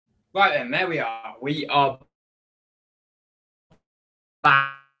Right then, there we are. We are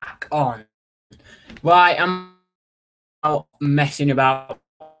back on. Right, I'm not messing about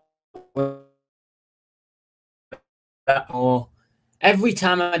with that, or every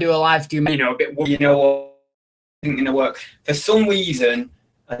time I do a live stream, a bit, isn't going to work. For some reason,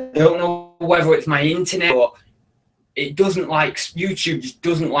 I don't know whether it's my internet, but it doesn't like, YouTube just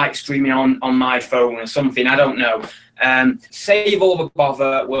doesn't like streaming on my phone or something. I don't know. Save all the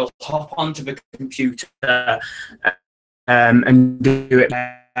bother. We'll hop onto the computer and do it.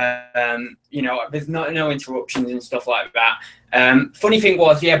 There's no interruptions and stuff like that. Funny thing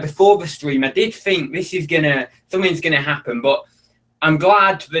was, yeah, before the stream, I did think something's gonna happen, but I'm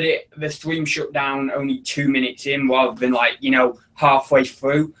glad that the stream shut down only 2 minutes in, rather than halfway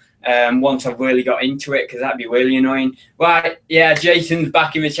through. Once I've really got into it, because that'd be really annoying. Right, yeah, Jason's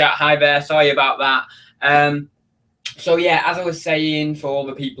back in the chat. Hi there, sorry about that. So yeah, as I was saying, for all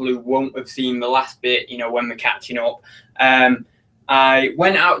the people who won't have seen the last bit, when we're catching up, I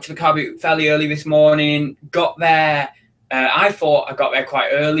went out to the Carboot fairly early this morning, got there. I thought I got there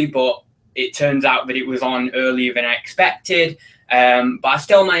quite early, but it turns out that it was on earlier than I expected. But I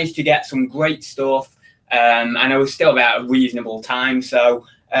still managed to get some great stuff, and I was still there at a reasonable time. So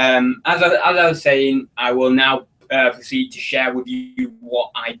as I was saying, I will now proceed to share with you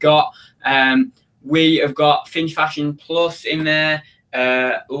what I got. We have got Finch Fashion Plus in there.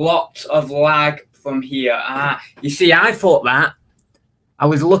 Lots of lag from here. You see, I thought that. I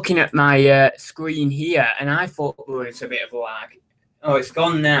was looking at my screen here, and I thought, oh, it's a bit of lag. Oh, it's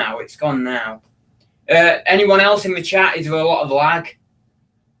gone now. It's gone now. Anyone else in the chat? Is there a lot of lag?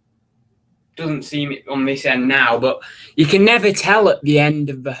 Doesn't seem it on this end now, but you can never tell at the end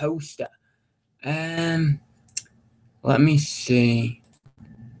of the hoster. Let me see.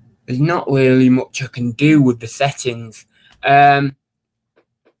 There's not really much I can do with the settings. Right.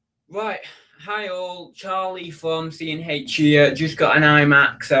 Hi all, Charlie from CNH here. Just got an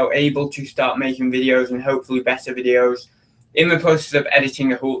iMac, so able to start making videos, and hopefully better videos. In the process of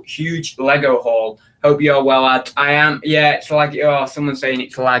editing a huge Lego haul. Hope you're well, lad. I am. Yeah, it's laggy. Oh, someone's saying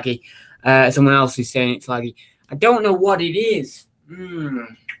it's laggy. Someone else is saying it's laggy. I don't know what it is.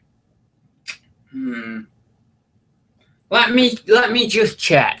 Let me just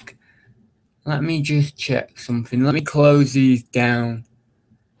check. Let me just check something. Let me close these down.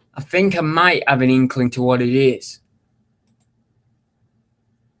 I think I might have an inkling to what it is.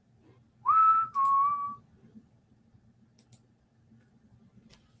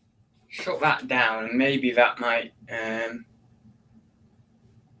 Shut that down, and maybe that might...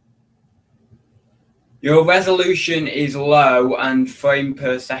 Your resolution is low and frame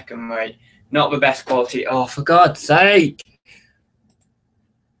per second rate. Not the best quality. Oh, for God's sake.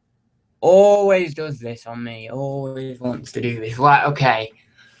 Always does this on me. Always wants to do this. Right, okay.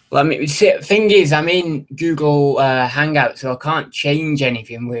 Let me see. Thing is, I'm in Google Hangout, so I can't change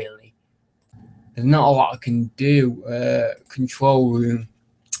anything really. There's not a lot I can do. Control room.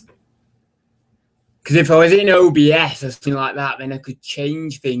 Because if I was in OBS or something like that, then I could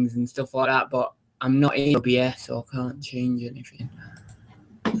change things and stuff like that. But I'm not in OBS, so I can't change anything.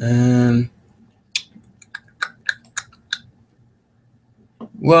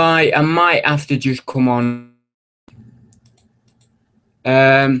 Right, I might have to just come on.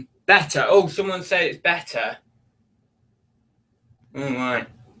 Better. Oh, someone said it's better. All right.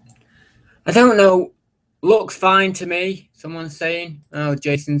 I don't know. Looks fine to me. Someone's saying. Oh,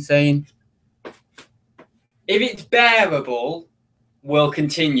 Jason's saying. If it's bearable, we'll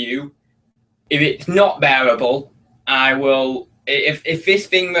continue. If it's not bearable, I will. If this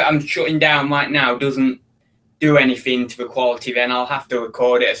thing that I'm shutting down right now doesn't do anything to the quality, then I'll have to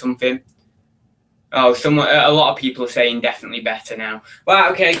record it or something. Oh, a lot of people are saying definitely better now.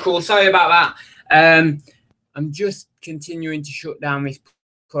 Right, okay, cool. Sorry about that. I'm just continuing to shut down this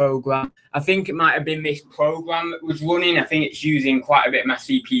program. I think it might have been this program that was running. I think it's using quite a bit of my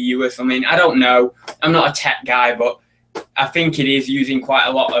CPU or something. I don't know. I'm not a tech guy, but I think it is using quite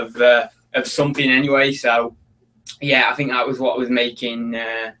a lot of something anyway. So yeah, I think that was what was making.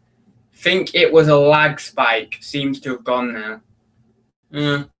 Think it was a lag spike. Seems to have gone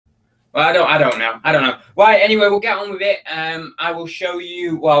now. Well, I don't know. Right, anyway, we'll get on with it. I will show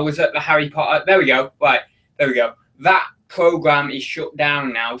you. Well, I was at the Harry Potter. There we go. Right, there we go. That program is shut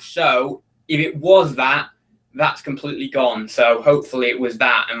down now. So if it was that, that's completely gone. So hopefully it was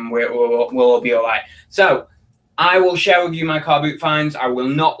that, and we'll all be all right. So I will share with you my Carboot finds. I will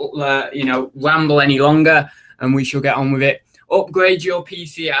not, ramble any longer, and we shall get on with it. Upgrade your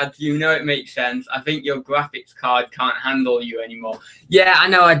PC ads. You know it makes sense. I think your graphics card can't handle you anymore. Yeah, I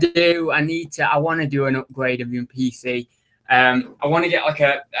know I do. I want to do an upgrade of your PC. I want to get like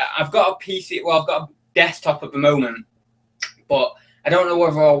I've got a PC, well, I've got a desktop at the moment, but I don't know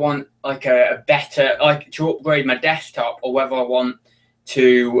whether I want like a better, like to upgrade my desktop, or whether I want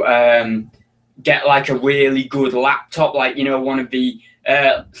to get like a really good laptop, like, you know, one of the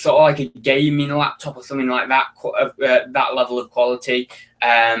sort of like a gaming laptop or something like that, that level of quality,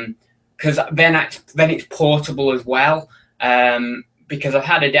 because then it's portable as well, because I've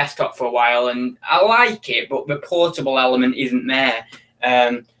had a desktop for a while and I like it, but the portable element isn't there.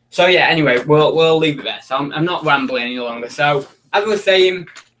 So yeah, anyway, we'll leave it there. So I'm not rambling any longer. So as I was saying,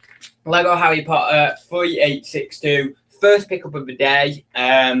 Lego Harry Potter 3862, first pickup of the day,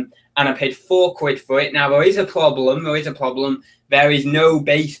 and I paid £4 for it. Now there is a problem. There is no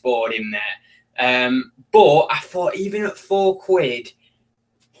baseboard in there. But I thought even at £4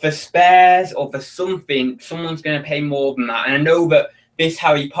 for spares or for something, someone's going to pay more than that. And I know that this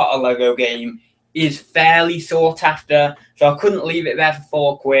Harry Potter Lego game is fairly sought after, so I couldn't leave it there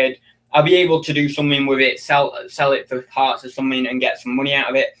for £4. I'll be able to do something with it, sell it for parts or something and get some money out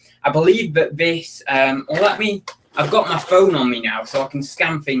of it. I believe that this, I've got my phone on me now, so I can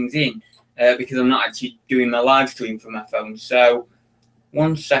scan things in, because I'm not actually doing my live stream from my phone. So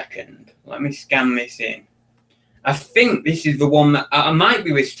 1 second, let me scan this in. I think this is the one that I might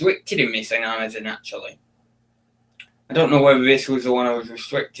be restricted in this on Amazon, actually. I don't know whether this was the one I was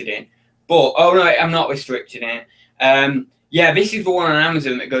restricted in, but oh no, I'm not restricted in it. Yeah, this is the one on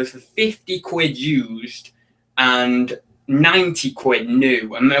Amazon that goes for £50 used and £90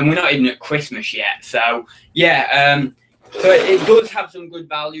 new, and we're not even at Christmas yet. So yeah, so it does have some good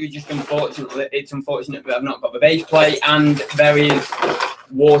value. Just it's unfortunate that I've not got the base plate, and there is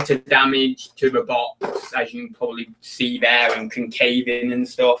water damage to the box, as you can probably see there, and can cave in and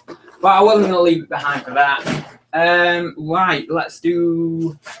stuff. But I wasn't going to leave it behind for that. Right, let's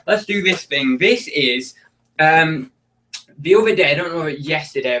do this thing. This is the other day, I don't know if it was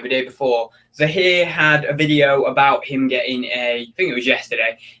yesterday or the day before, Zahir had a video about him getting I think it was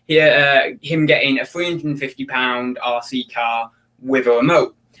yesterday, him getting a £350 RC car with a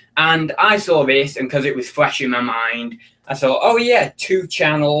remote. And I saw this, and because it was fresh in my mind, I thought, oh yeah,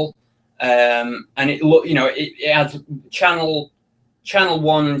 2-channel, and it looked, you know, it has channel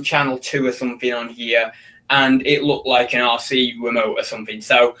 1 and channel 2 or something on here, and it looked like an RC remote or something.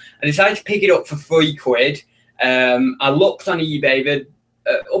 So I decided to pick it up for £3. I looked on eBay, they're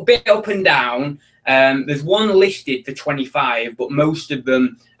a bit up and down. There's one listed for 25, but most of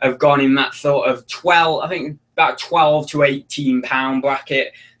them have gone in that sort of 12, I think about 12 to 18 pound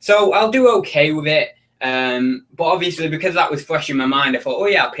bracket. So I'll do okay with it. But obviously, because that was fresh in my mind, I thought, oh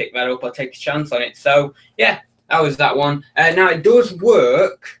yeah, I'll pick that up, I'll take a chance on it. So yeah, that was that one. Now it does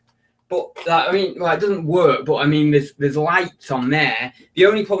work. But I mean, well, it doesn't work. But I mean, there's lights on there. The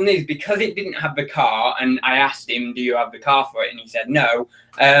only problem is, because it didn't have the car, and I asked him, "Do you have the car for it?" and he said no.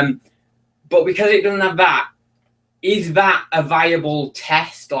 But because it doesn't have that, is that a viable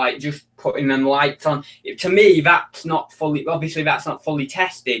test? Like just putting them lights on? To me, that's not fully. Obviously, that's not fully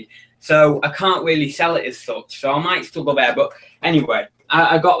tested. So I can't really sell it as such. So I might struggle there. But anyway,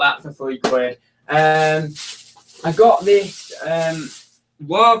 I got that for £3. I got this.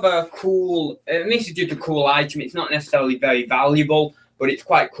 Rather cool, and this is just a cool item. It's not necessarily very valuable, but it's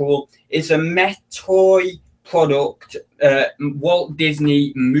quite cool. It's a Metoy product, Walt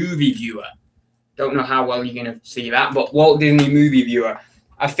Disney Movie Viewer. Don't know how well you're going to see that, but Walt Disney Movie Viewer.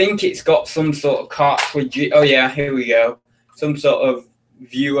 I think it's got some sort of cartridge. Oh yeah, here we go. Some sort of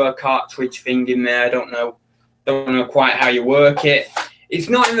viewer cartridge thing in there. I don't know quite how you work it. It's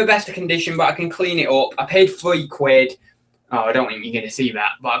not in the best of condition, but I can clean it up. I paid £3. Oh, I don't think you're going to see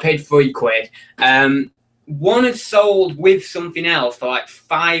that, but I paid £3. One is sold with something else for like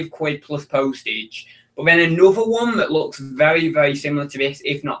 £5 plus postage, but then another one that looks very, very similar to this,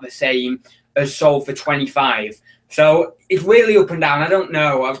 if not the same, has sold for 25. So it's really up and down. I don't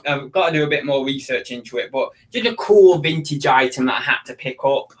know. I've got to do a bit more research into it, but just a cool vintage item that I had to pick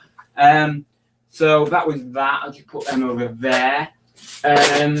up. So that was that. I'll just put them over there.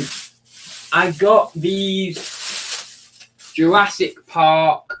 I got these Jurassic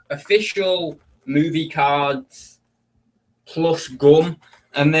Park official movie cards plus gum,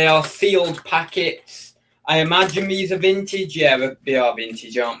 and they are sealed packets. I imagine these are vintage. Yeah, they are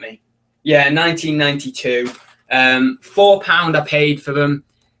vintage, aren't they? Yeah, 1992. £4 I paid for them.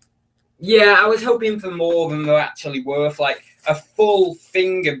 Yeah, I was hoping for more than they're actually worth. Like a full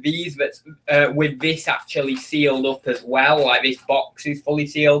thing of these, that's with this actually sealed up as well. Like this box is fully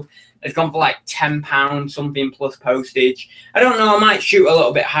sealed. It's gone for like £10 something plus postage. I don't know. I might shoot a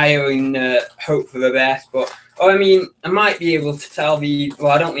little bit higher and hope for the best. But I mean, I might be able to sell the.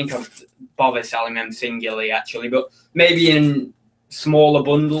 Well, I don't think I'll bother selling them singularly, actually, but maybe in smaller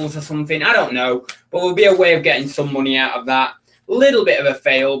bundles or something. I don't know, but there'll be a way of getting some money out of that. A little bit of a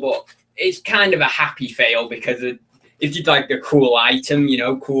fail, but it's kind of a happy fail because it's just like a cool item, you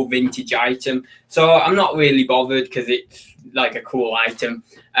know, cool vintage item. So I'm not really bothered because it's like a cool item.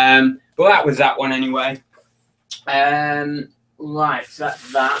 But that was that one anyway. Right, so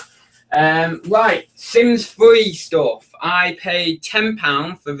that's that. Right, Sims 3 stuff. I paid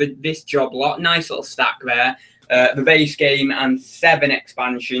 £10 for this job lot. Nice little stack there. The base game and 7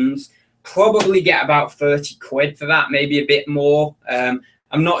 expansions. Probably get about 30 quid for that, maybe a bit more.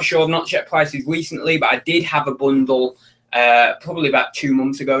 I'm not sure. I've not checked prices recently, but I did have a bundle probably about 2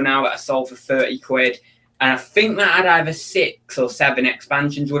 months ago now that I sold for 30 quid. And I think that had either 6 or 7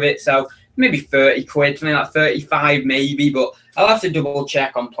 expansions with it. So maybe 30 quid, something like 35 maybe, but I'll have to double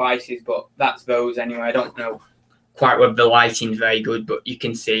check on prices, but that's those anyway. I don't know quite whether the lighting's very good, but you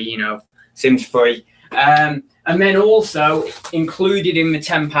can see, you know, Sims 3. And then also included in the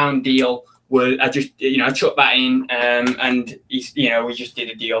 £10 deal was, I chucked that in, and we just did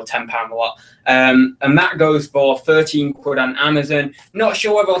a deal, £10 a lot. And that goes for 13 quid on Amazon. Not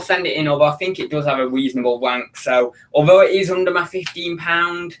sure whether I'll send it in, although I think it does have a reasonable rank. So although it is under my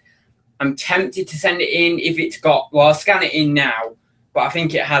 £15, I'm tempted to send it in if it's got, well, I'll scan it in now, but I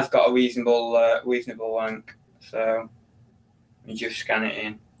think it has got a reasonable rank. So let me just scan it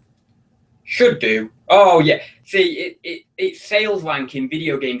in. Should do. Oh yeah. See, its sales rank in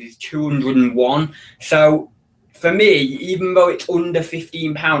video games is 201. So for me, even though it's under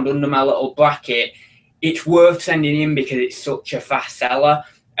 £15 under my little bracket, it's worth sending in because it's such a fast seller.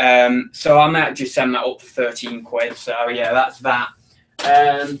 So I might just send that up for 13 quid. So yeah, that's that.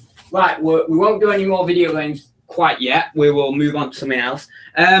 Right, we won't do any more video games quite yet. We will move on to something else.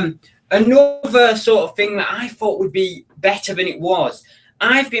 Another sort of thing that I thought would be better than it was.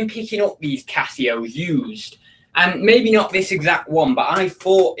 I've been picking up these Casios used, and maybe not this exact one, but I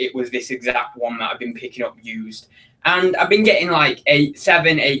thought it was this exact one that I've been picking up used. And I've been getting like £7,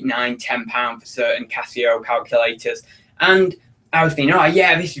 £8, £9, £10 for certain Casio calculators. And I was thinking, oh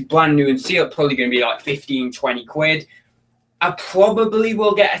yeah, this is brand new and sealed, probably going to be like 15, 20 quid. I probably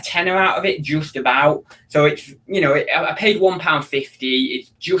will get a tenner out of it, just about. So it's, you know, I paid £1.50. It's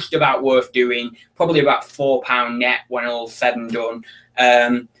just about worth doing. Probably about £4 net when all's said and done.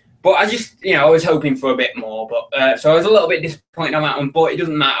 But I just, you know, I was hoping for a bit more. But so I was a little bit disappointed on that one. But it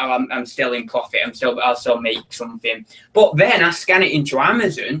doesn't matter. I'm still in profit. I'll still make something. But then I scan it into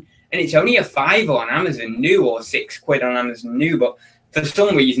Amazon, and it's only a £5 on Amazon new, or 6 quid on Amazon new. But for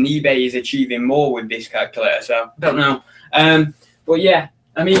some reason, eBay is achieving more with this calculator. So I don't know. But yeah,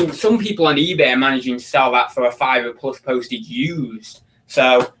 I mean, some people on eBay are managing to sell that for a £5 plus postage used.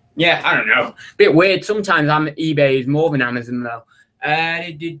 So yeah, I don't know. Bit weird. Sometimes eBay is more than Amazon though.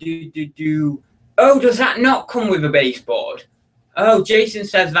 Oh, does that not come with a baseboard? Oh, Jason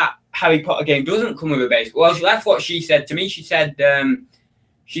says that Harry Potter game doesn't come with a baseboard. Well, that's what she said to me. She said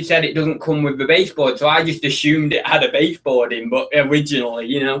it doesn't come with the baseboard, so I just assumed it had a baseboard in, but originally,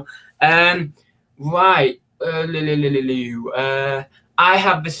 you know. Right. I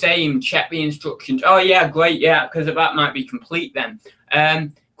have the same. Check the instructions. Oh yeah, great. Yeah, because that might be complete then.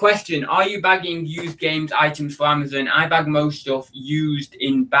 Question: are you bagging used games items for Amazon? I bag most stuff used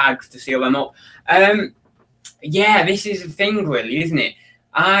in bags to seal them up. Yeah, this is the thing, really, isn't it?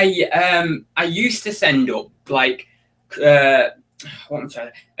 I used to send up like I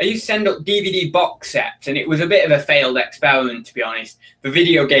used to send up DVD box sets, and it was a bit of a failed experiment, to be honest. The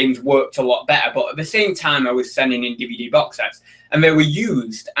video games worked a lot better, but at the same time, I was sending in DVD box sets, and they were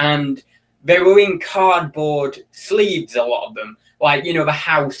used, and they were in cardboard sleeves, a lot of them. Like, you know, the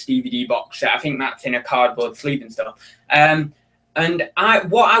House DVD box set, I think that's in a cardboard sleeve and stuff. And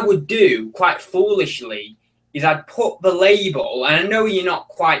what I would do, quite foolishly, is I'd put the label, and I know you're not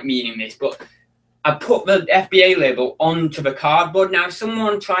quite meaning this, but I put the FBA label onto the cardboard. Now, if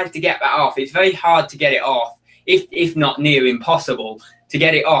someone tries to get that off, it's very hard to get it off, if not near impossible, to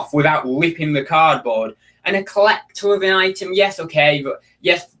get it off without ripping the cardboard. And a collector of an item, yes, okay, but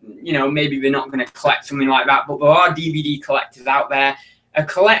yes, you know, maybe they're not going to collect something like that, but there are DVD collectors out there. A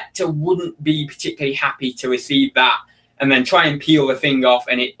collector wouldn't be particularly happy to receive that and then try and peel the thing off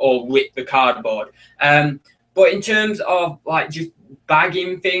and it all rip the cardboard. But in terms of like just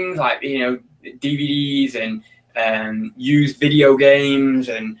bagging things, like, you know, DVDs and used video games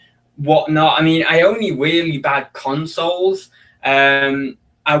and whatnot, I mean, I only really bag consoles.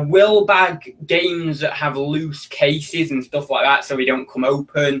 I will bag games that have loose cases and stuff like that so they don't come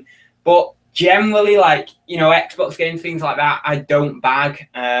open. But generally, like, you know, Xbox games, things like that, I don't bag.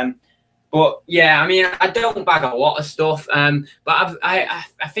 But yeah, I mean, I don't bag a lot of stuff, but I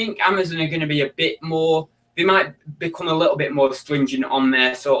think Amazon are going to be a bit more. They might become a little bit more stringent on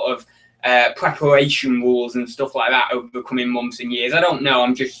their sort of preparation rules and stuff like that over the coming months and years. I don't know.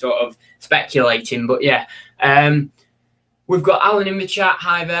 I'm just sort of speculating, but yeah. We've got Alan in the chat.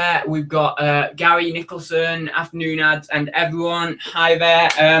 Hi there. We've got Gary Nicholson, afternoon ads, and everyone. Hi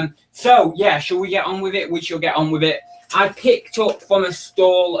there. So yeah, shall we get on with it? We shall get on with it. I picked up from a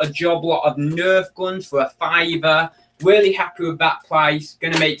stall a job lot of Nerf guns for £5. Really happy with that price.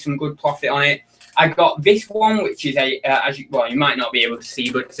 Going to make some good profit on it. I got this one, which is a, well, you might not be able to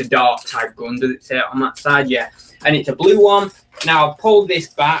see, but it's a dark type gun. Does it say it on that side? Yeah. And it's a blue one. Now, I've pulled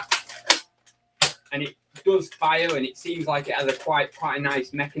this back, and it does fire, and it seems like it has a quite a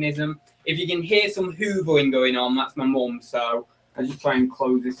nice mechanism. If you can hear some hoovering going on, that's my mum, so I'll just try and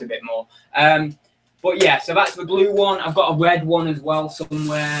close this a bit more. But yeah, so that's the blue one. I've got a red one as well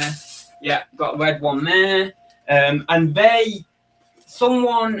somewhere. Yeah, got a red one there. And I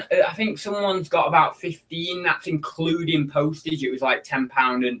think someone's got about 15. That's including postage. It was like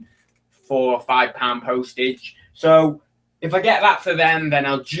 £10 and £4 or £5 postage. So if I get that for them, then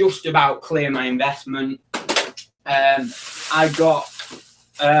I'll just about clear my investment. I got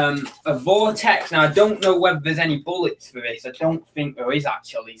a Vortex. Now, I don't know whether there's any bullets for this. I don't think there is,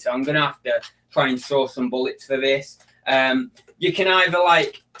 actually. So I'm going to have to try and source some bullets for this. You can either,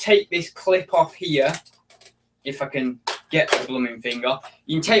 like, take this clip off here, if I can get the blooming finger.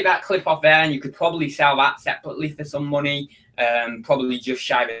 You can take that clip off there, and you could probably sell that separately for some money. Probably just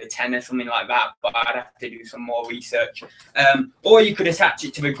shy of a £10 or something like that, but I'd have to do some more research. Or you could attach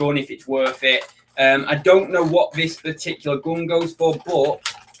it to the gun if it's worth it. I don't know what this particular gun goes for, but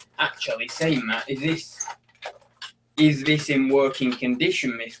actually saying that, is this in working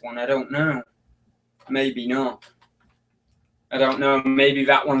condition, this one? I don't know. Maybe not. I don't know. Maybe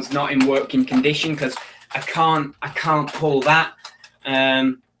that one's not in working condition because I can't pull that.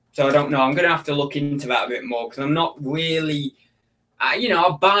 So I don't know. I'm going to have to look into that a bit more because I'm not really, you know,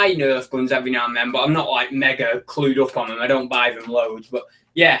 I buy Nerf guns every now and then, but I'm not like mega clued up on them. I don't buy them loads, but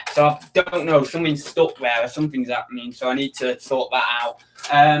yeah. So I don't know. Something's stuck there or something's happening. So I need to sort that out.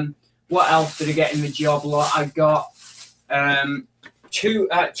 What else did I get in the job lot? I got two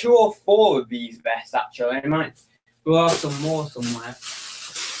or four of these vests actually. I might blow some more somewhere.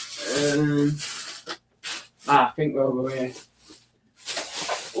 I think we're over here.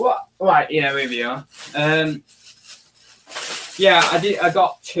 What? Right, yeah, here we are. Yeah, I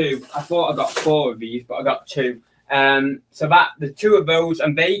got two. I thought I got four of these, but I got two. So the two of those,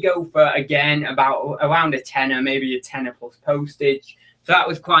 and they go for again about around a tenner, maybe a tenner plus postage. So that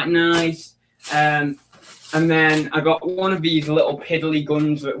was quite nice. And then I got one of these little piddly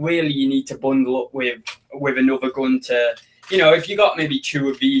guns that really you need to bundle up with another gun to, you know, if you got maybe two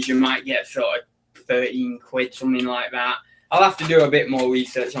of these, you might get sort of 13 quid, something like that. I'll have to do a bit more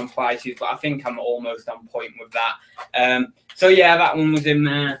research on prices, but I think I'm almost on point with that. So yeah, that one was in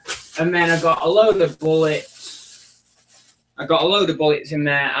there. And then I got a load of bullets. I got a load of bullets in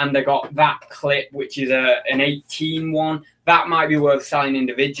there, and I got that clip, which is an 18 one. That might be worth selling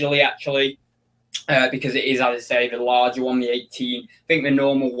individually, actually, because it is, as I say, the larger one, the 18. I think the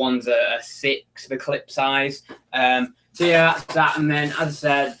normal one's a 6, the clip size. So yeah, that's that. And then, as I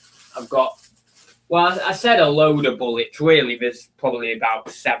said, I've got, well, I said a load of bullets. Really, there's probably about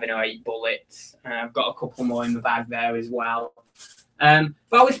 7 or 8 bullets. I've got a couple more in the bag there as well. But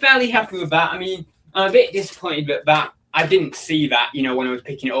I was fairly happy with that. I mean, I'm a bit disappointed that I didn't see that, you know, when I was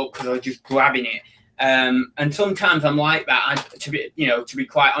picking it up because I was just grabbing it. And sometimes I'm like that. To be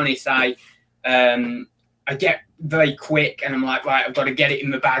quite honest, I get very quick, and I'm like, right, I've got to get it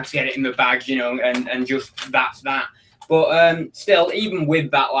in the bags, you know, and just that's that. But still, even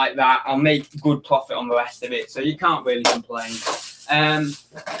with that like that, I'll make good profit on the rest of it. So you can't really complain.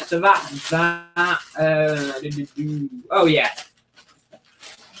 So that's that. Oh, yeah.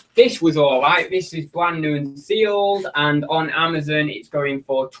 This was all right. This is brand new and sealed. And on Amazon, it's going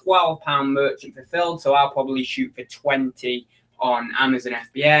for £12 merchant fulfilled. So I'll probably shoot for 20 on Amazon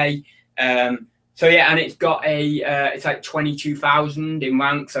FBA. So yeah, and it's got it's like 22,000 in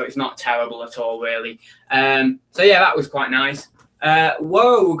rank, so it's not terrible at all, really. So yeah, that was quite nice.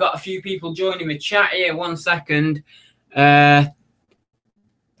 Whoa, we've got a few people joining the chat here. 1 second. Hi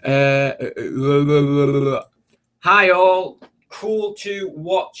all. Cool to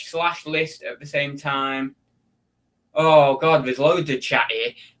watch / list at the same time. Oh God, there's loads of chat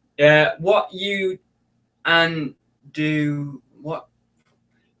here. What you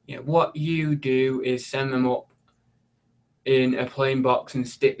do is send them up in a plain box and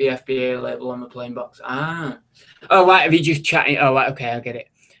stick the FBA label on the plain box. Ah. Oh, right. Have you just chatting? Oh, right. Okay, I get it.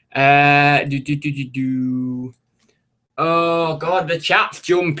 Oh God, the chat's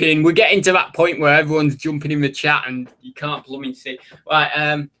jumping. We're getting to that point where everyone's jumping in the chat and you can't blooming see.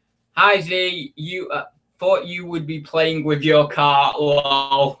 Right. Hi Z, you thought you would be playing with your car.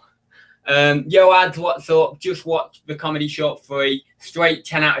 Lol. Yo ads, what's up? Just watched the comedy short free. Straight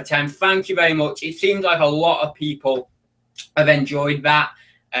 10 out of 10. Thank you very much. It seems like a lot of people have enjoyed that.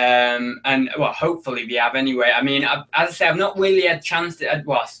 And well, hopefully we have anyway. I mean, as I say, I've not really had a chance to,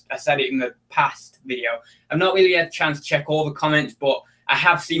 well, I said it in the past video. I've not really had a chance to check all the comments, but I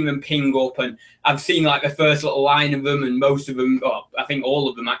have seen them ping up, and I've seen like the first little line of them, and most of them, well, I think all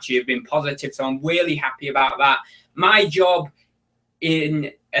of them actually have been positive. So I'm really happy about that. My job,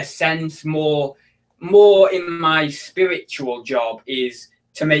 in a sense, more in my spiritual job, is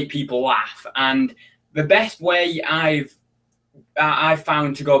to make people laugh. And the best way I've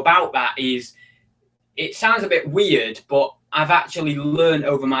found to go about that is, it sounds a bit weird, but I've actually learned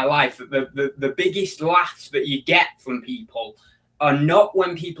over my life that the biggest laughs that you get from people are not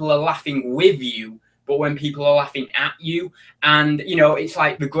when people are laughing with you, but when people are laughing at you. And, you know, it's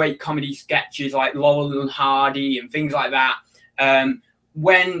like the great comedy sketches like Laurel and Hardy and things like that.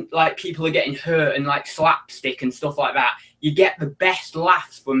 When like people are getting hurt and like slapstick and stuff like that, you get the best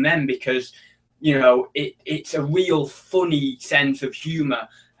laughs from them because, you know, it's a real funny sense of humor.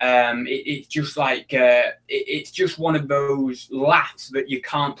 It's just like it's just one of those laughs that you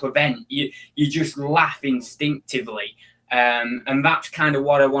can't prevent. You just laugh instinctively, and that's kind of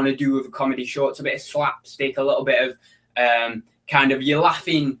what I want to do with a comedy short. It's a bit of slapstick, a little bit of kind of, you're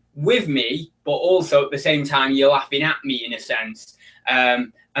laughing with me, but also at the same time you're laughing at me in a sense.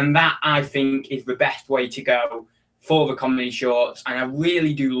 And that, I think, is the best way to go for the comedy shorts, and I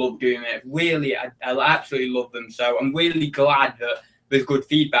really do love doing it. Really, I absolutely love them. So I'm really glad that there's good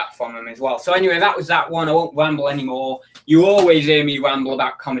feedback from them as well. So anyway, that was that one. I won't ramble anymore. You always hear me ramble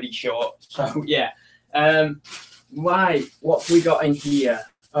about comedy shorts. So yeah. Right, what have we got in here?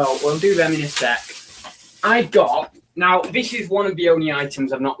 Oh, we'll do them in a sec. I've got, now this is one of the only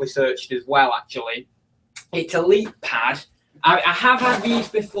items I've not researched as well, actually. It's a leap pad. I have had these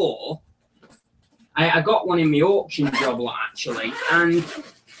before. I got one in my auction job lot, actually. And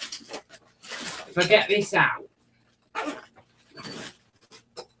if I get this out,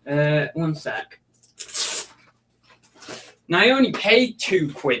 one sec. Now, I only paid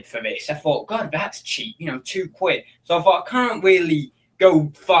 £2 for this. I thought, God, that's cheap, you know, £2. So I thought, I can't really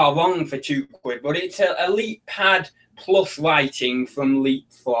go far wrong for £2, but it's a leap pad plus writing from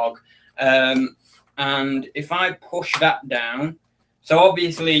Leapfrog. And if I push that down, so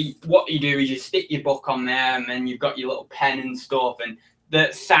obviously what you do is you stick your book on there, and then you've got your little pen and stuff, and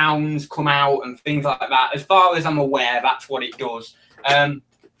the sounds come out and things like that. As far as I'm aware, that's what it does. And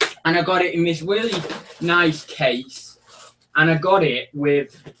I got it in this really nice case, and I got it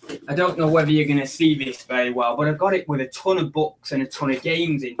with, I don't know whether you're going to see this very well, but I got it with a ton of books and a ton of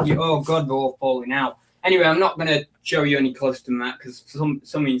games in here. Oh God, they're all falling out. Anyway, I'm not going to show you any closer than that because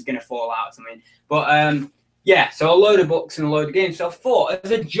something's going to fall out or something. But yeah, so a load of books and a load of games. So I thought, as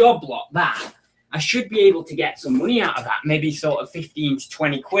a job lot, that I should be able to get some money out of that, maybe sort of 15 to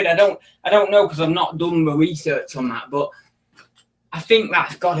 20 quid. I don't know, because I've not done the research on that, but I think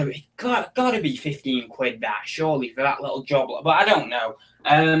that's gotta be 15 quid, that surely, for that little job lot. But I don't know.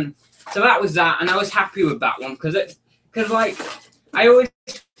 So that was that, and I was happy with that one because like, I always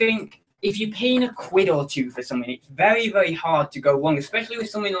think if you're paying a quid or two for something, it's very, very hard to go wrong, especially with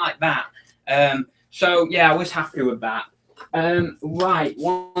something like that. So yeah, I was happy with that. Right,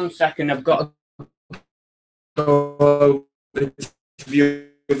 one second, I've got to go over to the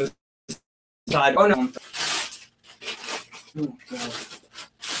other side. Oh no. Oh God.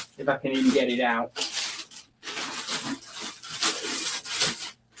 If I can even get it out.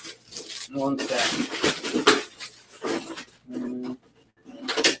 One second.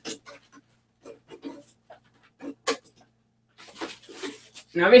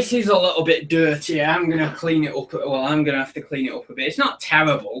 Now this is a little bit dirty. I'm going to clean it up. Well, I'm going to have to clean it up a bit. It's not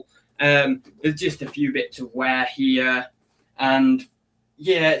terrible. There's just a few bits of wear here, and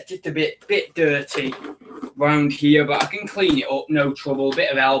yeah, it's just a bit dirty around here, but I can clean it up, no trouble. A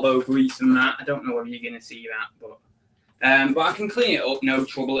bit of elbow grease and that. I don't know whether you're going to see that, but I can clean it up, no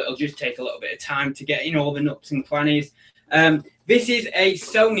trouble. It'll just take a little bit of time to get in all the nooks and crannies. This is a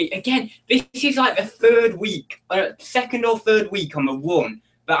Sony. Again, this is like the third week, second or third week on the run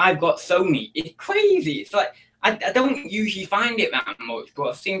that I've got Sony. It's crazy. It's like, I don't usually find it that much, but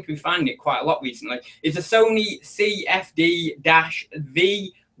I seem to be finding it quite a lot recently. It's a Sony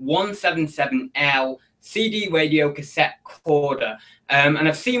CFD-V177L CD radio cassette recorder. And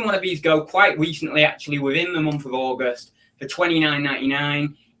I've seen one of these go quite recently, actually, within the month of August, for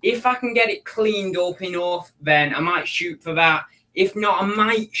 $29.99. If I can get it cleaned up enough, then I might shoot for that. If not, I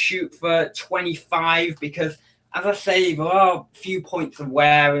might shoot for 25 because, as I say, there are a few points of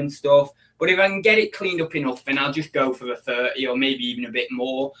wear and stuff. But if I can get it cleaned up enough, then I'll just go for the 30 or maybe even a bit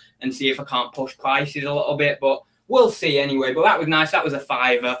more and see if I can't push prices a little bit. But we'll see anyway. But that was nice. That was a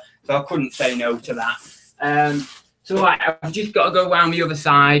 £5, so I couldn't say no to that. So right, I've just got to go around the other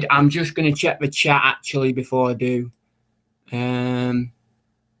side. I'm just going to check the chat actually before I do.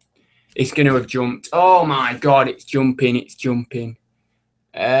 It's going to have jumped. Oh my God, it's jumping. It's jumping.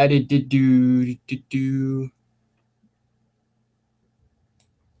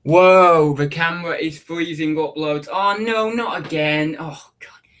 Whoa, the camera is freezing uploads. Oh no, not again. Oh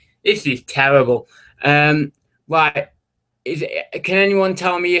God, this is terrible. Right, can anyone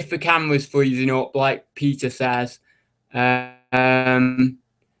tell me if the camera's freezing up like Peter says? Because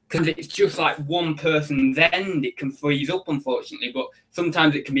it's just like one person's end, it can freeze up, unfortunately, but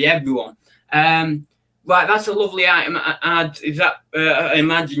sometimes it can be everyone. Right, that's a lovely item ad. Is that, I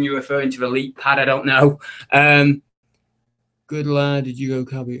imagine you're referring to the leak pad, I don't know. Good lad, did you go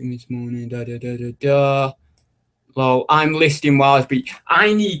carbooting this morning? Lol, I'm listing while I speak.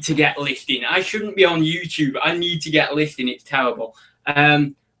 I need to get listing. I shouldn't be on YouTube. I need to get listing. It's terrible.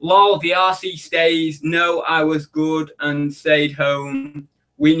 Lol, the RC stays. No, I was good and stayed home.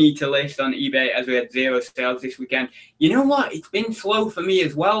 We need to list on eBay as we had 0 sales this weekend. You know what? It's been slow for me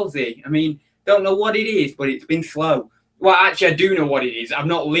as well, Z. I mean, don't know what it is, but it's been slow. Well, actually, I do know what it is. I've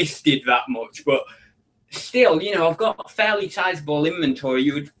not listed that much, but still, you know, I've got a fairly sizable inventory.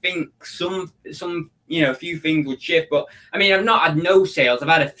 You would think some, you know, a few things would shift, but I mean, I've not had no sales. I've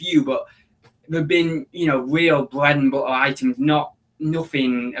had a few, but they've been, you know, real bread and butter items,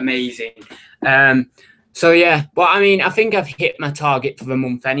 nothing amazing. So yeah, but I mean, I think I've hit my target for the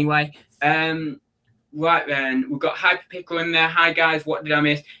month anyway. Right then, we've got Hyper Pickle in there. Hi guys, what did I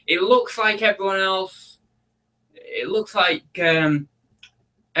miss? It looks like everyone else. It looks like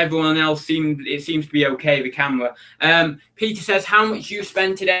everyone else seems to be okay. The camera. Peter says, how much you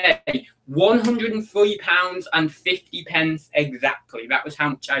spent today? £103.50 exactly. That was how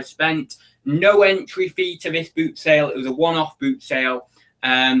much I spent. No entry fee to this boot sale. It was a one-off boot sale.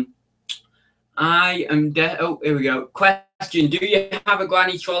 I am oh, here we go. Question: do you have a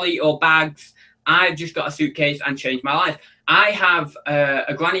granny trolley or bags? I've just got a suitcase and changed my life. I have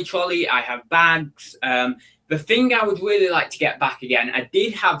a granny trolley. I have bags. The thing I would really like to get back again, I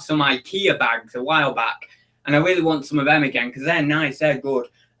did have some IKEA bags a while back, and I really want some of them again because they're nice, they're good.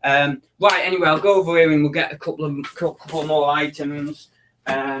 Right, anyway, I'll go over here and we'll get a couple more items.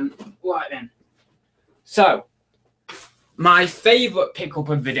 Right then. So, my favourite pickup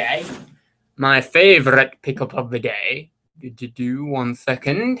of the day. One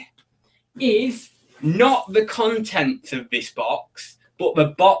second. Is not the contents of this box, but the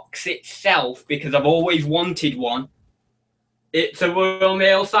box itself, because I've always wanted one. It's a Royal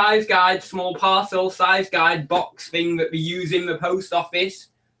Mail size guide, small parcel size guide box thing that we use in the post office.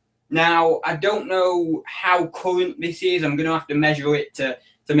 Now, I don't know how current this is. I'm going to have to measure it to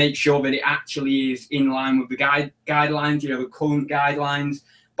make sure that it actually is in line with the guidelines, you know, the current guidelines.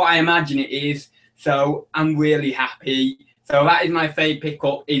 But I imagine it is, so I'm really happy. So that is my favourite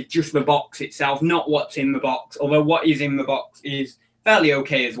pickup, is just the box itself, not what's in the box. Although what is in the box is fairly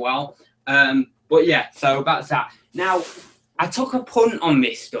okay as well. But yeah, so that's that. Now, I took a punt on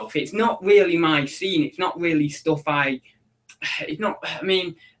this stuff. It's not really my scene. It's not really stuff I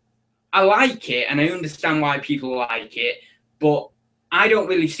mean, I like it and I understand why people like it, but I don't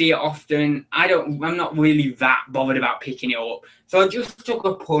really see it often. I'm not really that bothered about picking it up. So I just took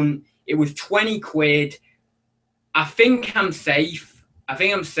a punt. It was 20 quid. I think I'm safe.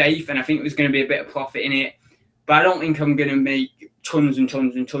 And I think there's going to be a bit of profit in it. But I don't think I'm going to make tons and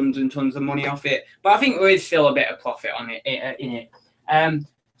tons and tons and tons of money off it. But I think there is still a bit of profit on it in it.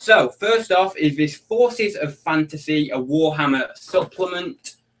 So first off is this Forces of Fantasy, a Warhammer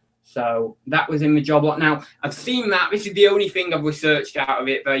supplement. So that was in the job lot. Now, I've seen that. This is the only thing I've researched out of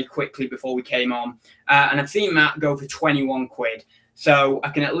it very quickly before we came on. And I've seen that go for 21 quid. So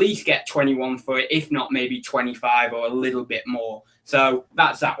I can at least get 21 for it, if not maybe 25 or a little bit more. So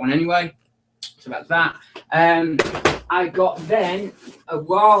that's that one anyway. So that's that. I got then a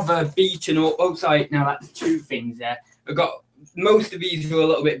rather beaten up. Oh, sorry. Now that's two things there. I got most of these are a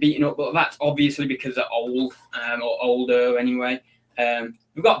little bit beaten up, but that's obviously because they're old or older anyway.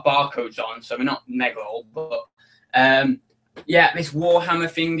 We've got barcodes on, so we're not mega old, but yeah, this Warhammer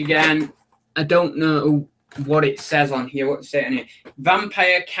thing again. I don't know what it says on here. What's it on here?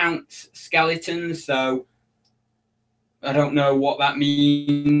 Vampire counts skeletons, so I don't know what that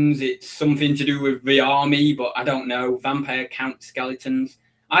means. It's something to do with the army, but I don't know. Vampire count skeletons.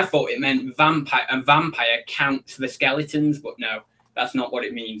 I thought it meant a vampire counts the skeletons, but no, that's not what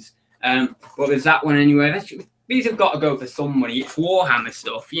it means. But there's that one anyway. These have got to go for some money. It's Warhammer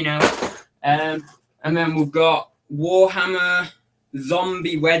stuff, you know. And then we've got Warhammer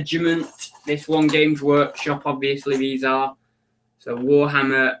Zombie Regiment. This one, Games Workshop, obviously these are. So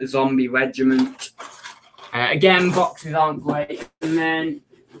Warhammer Zombie Regiment. Again, boxes aren't great. And then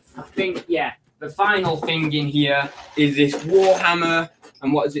I think, yeah, the final thing in here is this Warhammer,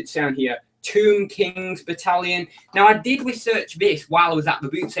 and what does it say on here? Tomb Kings Battalion. Now, I did research this while I was at the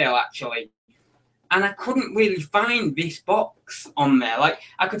boot sale, actually, and I couldn't really find this box on there. Like,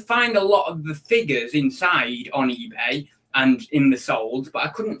 I could find a lot of the figures inside on eBay and in the sold, but I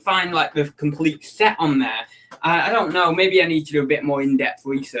couldn't find, like, the complete set on there. I don't know. Maybe I need to do a bit more in-depth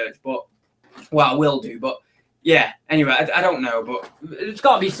research, but, well, I will do, but yeah, anyway, I don't know, but there's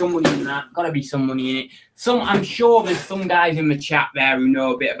got to be some money in that. Got to be some money in it. I'm sure there's some guys in the chat there who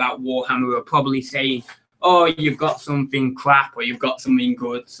know a bit about Warhammer who are probably saying, oh, you've got something crap or you've got something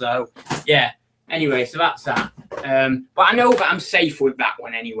good. So, yeah. Anyway, so that's that. But I know that I'm safe with that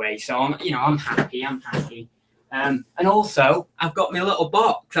one anyway. So, I'm happy. I'm happy. And also, I've got my little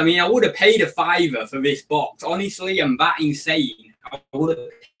box. I mean, I would have paid a £5 for this box. Honestly, I'm that insane. I would have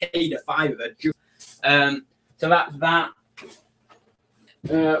paid a £5. So that's that.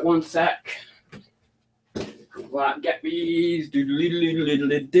 One sec. Right, get these.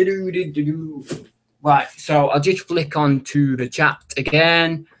 Right, so I'll just flick on to the chat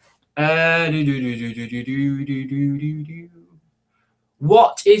again.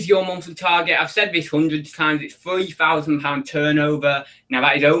 What is your monthly target? I've said this hundreds of times. It's £3,000 turnover. Now,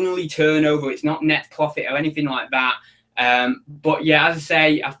 that is only turnover. It's not net profit or anything like that. But yeah, as I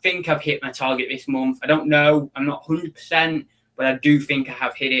say, I think I've hit my target this month. I don't know. I'm not 100%, but I do think I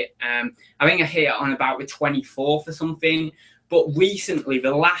have hit it. I think I hit it on about the 24th or something. But recently,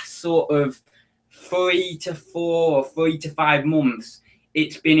 the last sort of 3 to 4 or 3 to 5 months,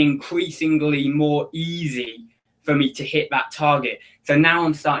 it's been increasingly more easy for me to hit that target. So now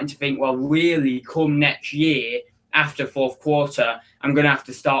I'm starting to think, well, really, come next year, after fourth quarter, I'm going to have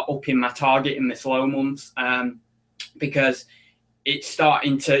to start upping my target in the slow months. Because it's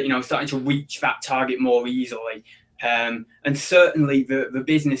starting to reach that target more easily. And certainly the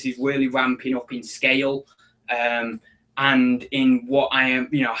business is really ramping up in scale and in what I am,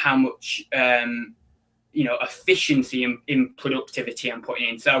 how much, efficiency in productivity I'm putting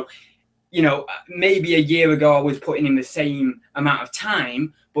in. So, maybe a year ago I was putting in the same amount of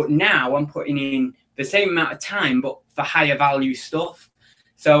time, but now I'm putting in the same amount of time, but for higher value stuff.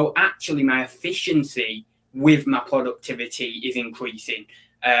 So actually my efficiency with my productivity is increasing,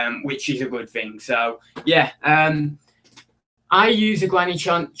 which is a good thing. So yeah, I use a granny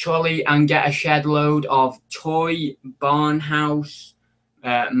trolley and get a shed load of toy barn house,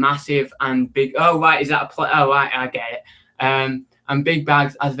 massive and big. Oh right, is that oh right, I get it. And big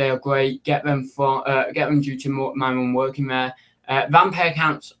bags as they are great. Get them due to my mum working there. Vampire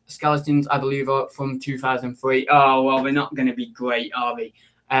counts skeletons, I believe, are from 2003. Oh well, they're not going to be great, are they?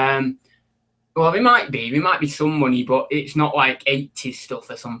 Well, they might be some money, but it's not like 80s stuff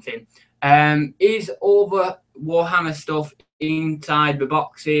or something. Is all the Warhammer stuff inside the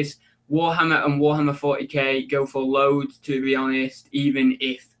boxes? Warhammer and Warhammer 40k go for loads, to be honest, even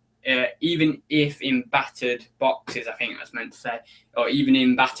if in battered boxes, I think that's meant to say, or even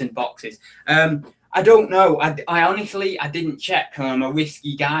in battered boxes. I don't know. I honestly, I didn't check. I'm a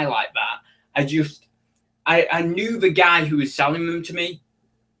risky guy like that. I knew the guy who was selling them to me.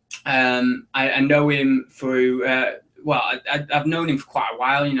 I know him through, I've known him for quite a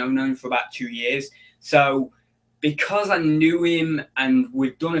while, known him for about 2 years. So because I knew him and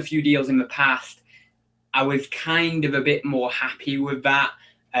we've done a few deals in the past, I was kind of a bit more happy with that.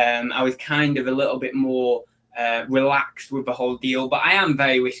 I was kind of a little bit more relaxed with the whole deal, but I am a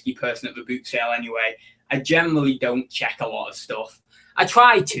very risky person at the boot sale anyway. I generally don't check a lot of stuff. I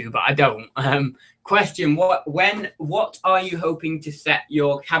try to, but I don't. Question, what are you hoping to set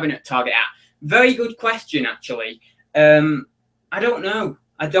your cabinet target at? Very good question, actually. I don't know.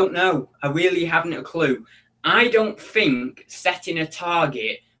 I really haven't a clue. I don't think setting a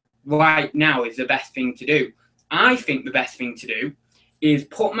target right now is the best thing to do. I think the best thing to do is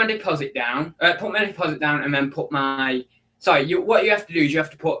put my deposit down, and then put my, what you have to do is you have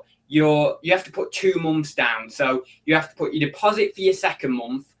to put 2 months down. So you have to put your deposit for your second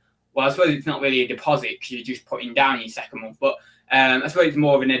month. Well, I suppose it's not really a deposit because you're just putting down your second month, but I suppose it's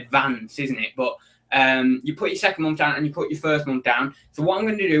more of an advance, isn't it? But you put your second month down and you put your first month down. So what I'm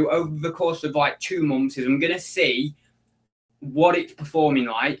going to do over the course of like 2 months is I'm going to see what it's performing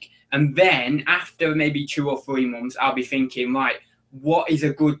like. And then after maybe 2 or 3 months, I'll be thinking, right, what is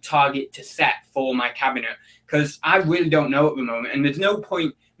a good target to set for my cabinet, because I really don't know at the moment, and there's no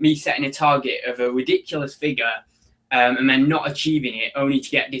point me setting a target of a ridiculous figure and then not achieving it only to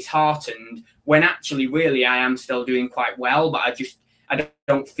get disheartened, when actually really I am still doing quite well, but I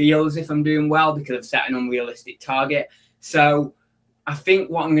don't feel as if I'm doing well because I've set an unrealistic target. So I think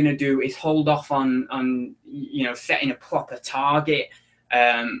what I'm going to do is hold off on setting a proper target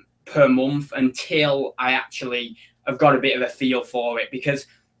per month until I actually have got a bit of a feel for it, because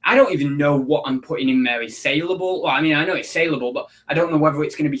I don't even know what I'm putting in there is saleable. Well, I mean, I know it's saleable, but I don't know whether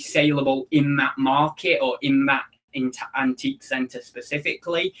it's going to be saleable in that market or in that antique centre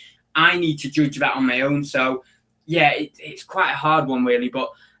specifically. I need to judge that on my own. So yeah, it's quite a hard one really,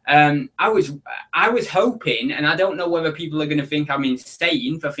 but I was hoping, and I don't know whether people are going to think I'm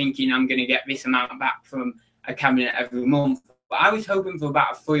insane for thinking I'm going to get this amount back from a cabinet every month, but I was hoping for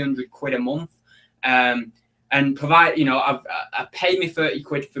about 300 quid a month, and provide, I pay me 30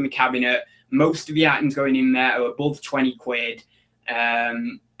 quid for my cabinet. Most of the items going in there are above 20 quid,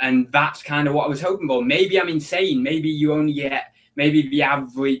 and that's kind of what I was hoping for. Maybe I'm insane. Maybe you only get, maybe the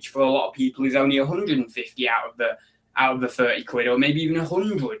average for a lot of people is only 150 out of the 30 quid, or maybe even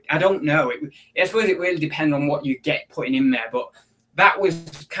 100. I don't know. I suppose it really depends on what you get putting in there, but that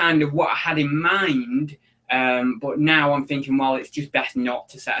was kind of what I had in mind. But now I'm thinking, well, it's just best not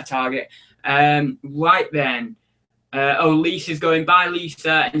to set a target. Right then. Lisa's going, bye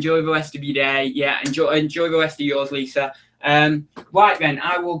Lisa, enjoy the rest of your day. Yeah, enjoy the rest of yours, Lisa. Right then,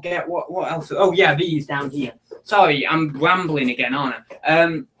 I will get what else? Oh yeah, these down here. Sorry, I'm rambling again, aren't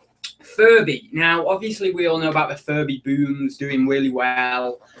I? Furby. Now, obviously, we all know about the Furby booms doing really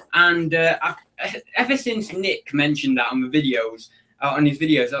well, and ever since Nick mentioned that on the videos, on his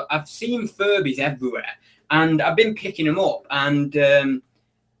videos, I've seen Furbies everywhere, and I've been picking them up, and I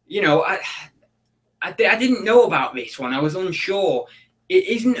didn't know about this one. I was unsure. It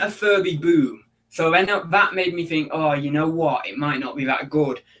isn't a Furby boom, so then that made me think, oh, you know what? It might not be that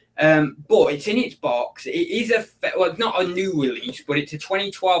good. But it's in its box. It is it's not a new release, but it's a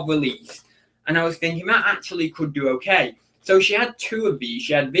 2012 release. And I was thinking that actually could do okay. So she had two of these.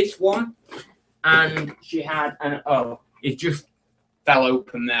 She had this one, and she had it just fell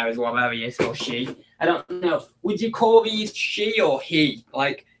open there as well. There he is, or she. I don't know. Would you call these she or he?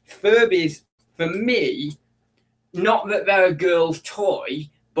 Like Furbies, for me, not that they're a girl's toy,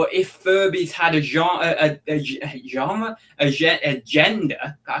 but if Furbies had a gender,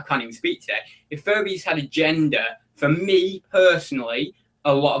 I can't even speak today. If Furbies had a gender, for me personally,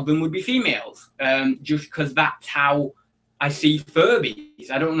 a lot of them would be females, just because that's how I see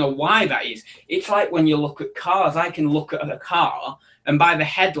Furbies. I don't know why that is. It's like when you look at cars. I can look at a car, and by the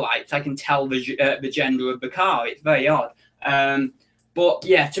headlights, I can tell the gender of the car. It's very odd. But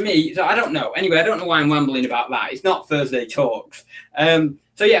yeah, to me, so I don't know. Anyway, I don't know why I'm rambling about that. It's not Thursday Talks.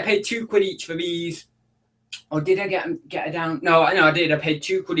 So yeah, I paid £2 each for these. Or did I get it down? No, I did. I paid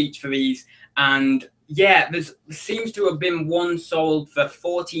 £2 each for these. And yeah, there seems to have been one sold for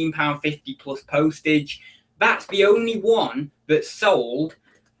 £14.50 plus postage. That's the only one that's sold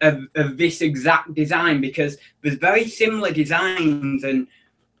of this exact design, because there's very similar designs, and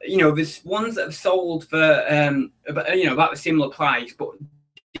there's ones that have sold for about a similar price but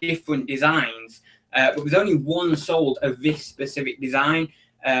different designs. But there's only one sold of this specific design.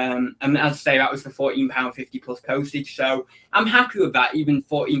 And as I say, that was for £14.50 plus postage. So I'm happy with that, even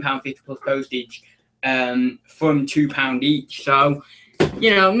 £14.50 plus postage from £2 each. So,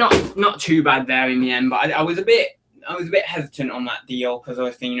 not too bad there in the end. But I was a bit hesitant on that deal, because I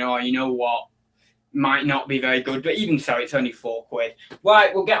was thinking, you know what, might not be very good. But even so, it's only £4.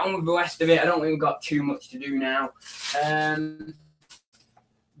 Right, we'll get on with the rest of it. I don't think we've got too much to do now.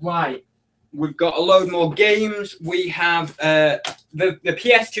 Right. We've got a load more games. We have the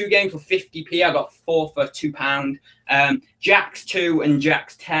PS2 game for 50p. I got 4 for £2. Jax 2 and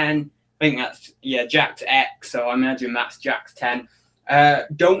Jax 10. I think that's, Jax X. So I imagine that's Jax 10.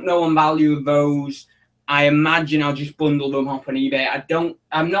 Don't know on value of those. I imagine I'll just bundle them up on eBay.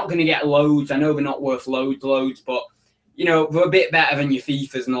 I'm not going to get loads. I know they're not worth loads, but they're a bit better than your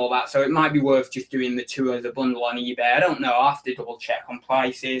FIFAs and all that. So it might be worth just doing the two as a bundle on eBay. I don't know. I'll have to double check on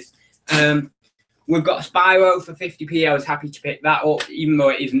prices. We've got Spyro for 50p. I was happy to pick that up, even though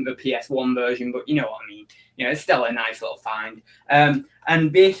it isn't the PS1 version, but you know what I mean. It's still a nice little find. And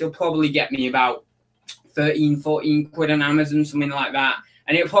this will probably get me about 14 quid on Amazon, something like that.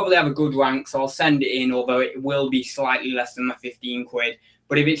 And it'll probably have a good rank, so I'll send it in, although it will be slightly less than my 15 quid.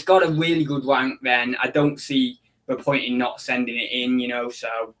 But if it's got a really good rank, then I don't see the point in not sending it in,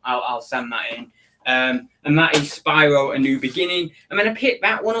 so I'll send that in. and that is Spyro: A New Beginning. I'm going to pick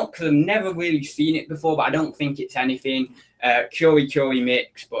that one up because I've never really seen it before, but I don't think it's anything Curie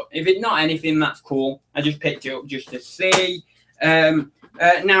mix. But if it's not anything, that's cool. I just picked it up just to see.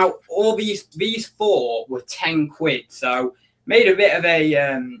 Now, all these four were 10 quid, so made a bit of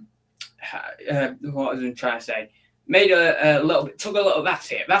a what was I trying to say? Made a little bit, took a little.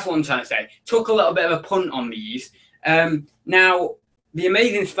 That's it. That's what I'm trying to say. Took a little bit of a punt on these. Now, The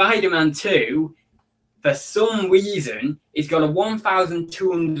Amazing Spider-Man 2, for some reason, it's got a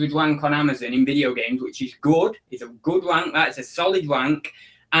 1,200 rank on Amazon in video games, which is good. It's a good rank. That's a solid rank.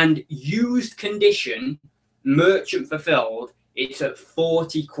 And used condition, merchant fulfilled, it's at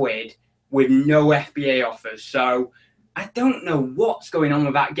 40 quid with no FBA offers. So I don't know what's going on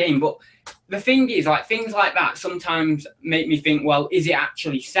with that game. But the thing is, like, things like that sometimes make me think, well, is it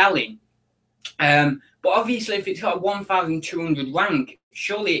actually selling? But obviously, if it's got a 1,200 rank,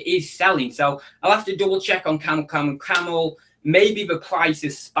 surely it is selling. So I'll have to double check on Camel. Maybe the price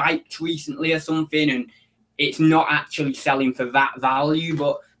has spiked recently or something, and it's not actually selling for that value.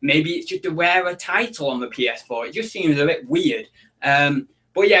 But maybe it's just a rarer title on the PS4. It just seems a bit weird.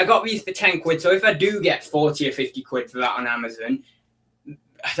 But yeah, I got these for 10 quid. So if I do get 40 or 50 quid for that on Amazon,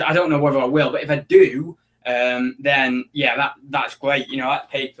 I don't know whether I will. But if I do, then yeah, that's great. You know, I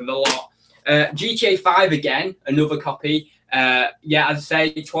paid for the lot. GTA 5 again, another copy. Yeah, as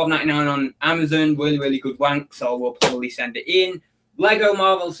I say, $12.99 on Amazon, really good rank, so we'll probably send it in. Lego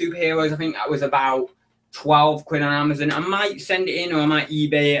Marvel Superheroes, I think that was about 12 quid on Amazon. I might send it in or I might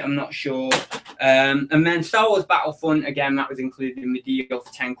eBay it, I'm not sure. And then Star Wars Battlefront, again, that was included in the deal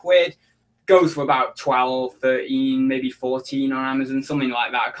for 10 quid. Goes for about 12, 13, maybe 14 on Amazon, something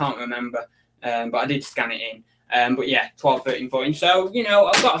like that. I can't remember, but I did scan it in. But yeah, 12, 13, 14. So, you know,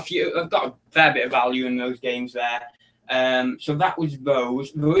 I've got a fair bit of value in those games there. So that was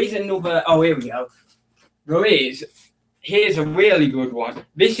those. There is another, oh, here we go. Here's a really good one.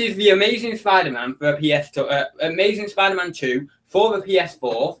 This is The Amazing Spider-Man for a PS2, Amazing Spider-Man 2 for the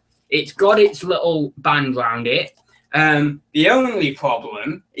PS4. It's got its little band around it. The only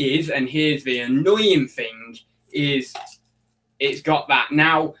problem is, and here's the annoying thing, is it's got that.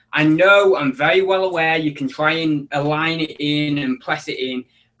 Now, I know, I'm very well aware you can try and align it in and press it in.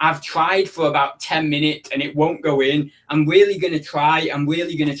 I've tried for about 10 minutes and it won't go in. I'm really going to try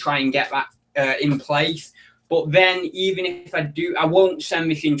and get that in place. But then even if I do, I won't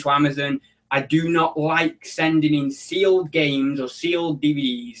send this into Amazon. I do not like sending in sealed games or sealed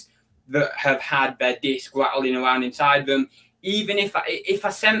DVDs that have had their disc rattling around inside them. Even if I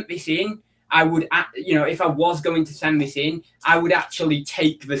sent this in, I would, you know, if I was going to send this in, I would actually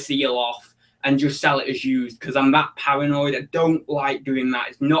take the seal off and just sell it as used, because I'm that paranoid. I don't like doing that.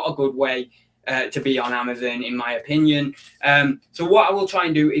 It's not a good way to be on Amazon, in my opinion. So what I will try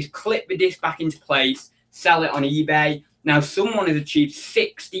and do is clip the disc back into place, sell it on eBay. Now, someone has achieved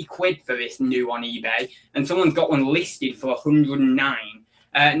 60 quid for this new on eBay, and someone's got one listed for 109.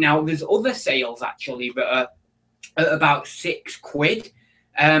 Now, there's other sales, actually, that are at about 6 quid.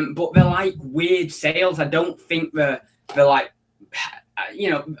 But they're like weird sales. I don't think they're like,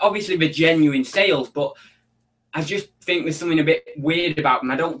 you know, obviously they're genuine sales, but I just think there's something a bit weird about them.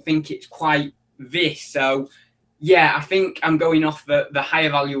 I don't think it's quite this. So yeah, I think I'm going off the higher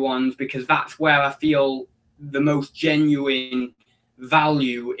value ones, because that's where I feel the most genuine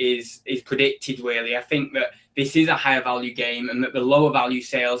value is predicted, really. I think that this is a higher value game and that the lower value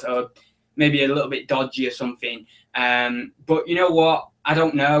sales are maybe a little bit dodgy or something. But you know what? I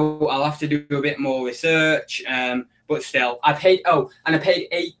don't know. I'll have to do a bit more research. But still, I paid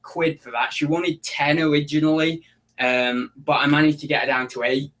 8 quid for that. She wanted 10 originally, but I managed to get her down to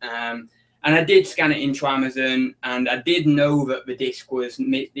 8. And I did scan it into Amazon, and I did know that the disc was,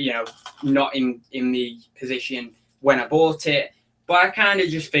 you know, not in the position when I bought it. But I kind of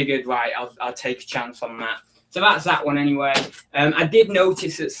just figured, right, I'll take a chance on that. So that's that one anyway. I did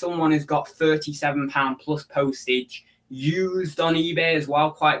notice that someone has got £37 plus postage used on eBay as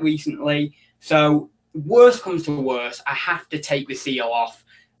well quite recently. So worst comes to worst, I have to take the seal off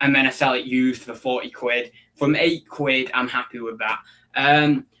and then I sell it used for 40 quid. From 8 quid, I'm happy with that.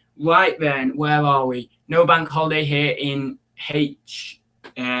 Right then, where are we? No bank holiday here in HK.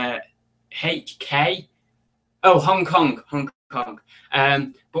 Oh, Hong Kong.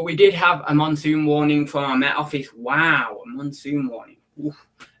 But we did have a monsoon warning from our Met Office. Wow, a monsoon warning.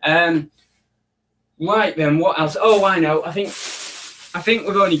 Right then, what else? Oh, I know. I think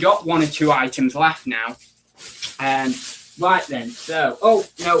we've only got 1 or 2 items left now. Right then, so, oh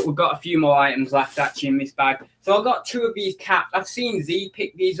no, we've got a few more items left actually in this bag. So I've got 2 of these caps. I've seen Z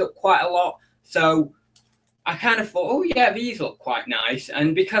pick these up quite a lot. So I kind of thought, oh yeah, these look quite nice.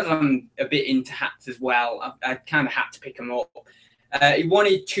 And because I'm a bit into hats as well, I kind of had to pick them up. He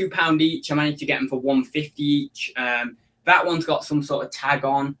wanted £2 each. I managed to get them for £1.50 each. That one's got some sort of tag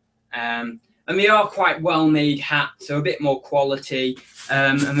on. And they are quite well-made hats, so a bit more quality.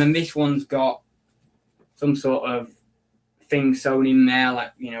 And then this one's got some sort of thing sewn in there,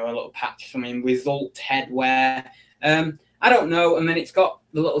 like, you know, a little patch or something, result headwear. I don't know. And then it's got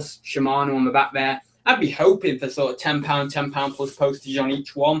the little Shimano on the back there. I'd be hoping for sort of £10 plus postage on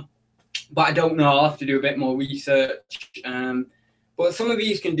each one, but I don't know. I'll have to do a bit more research. But some of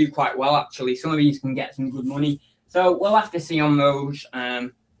these can do quite well, actually. Some of these can get some good money. So we'll have to see on those.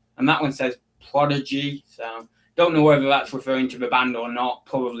 And that one says Prodigy. So don't know whether that's referring to the band or not.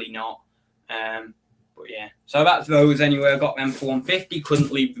 Probably not. But yeah. So that's those anyway. I got them for £1.50.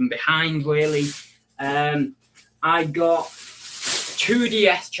 Couldn't leave them behind, really. I got 2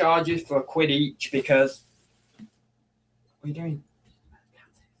 DS chargers for £1 each because... What are you doing?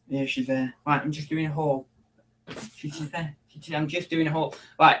 Yeah, she's there. Right, I'm just doing a haul. She's there. I'm just doing a haul.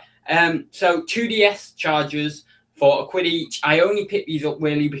 Right, so 2 DS chargers for £1 each. I only picked these up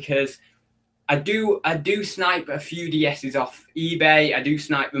really because I do snipe a few DSs off eBay. I do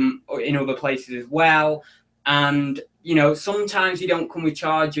snipe them in other places as well. And, you know, sometimes they don't come with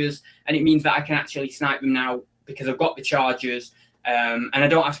chargers, and it means that I can actually snipe them now because I've got the chargers. And I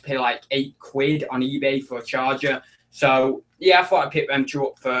don't have to pay like £8 on eBay for a charger. So yeah, I thought I'd pick them two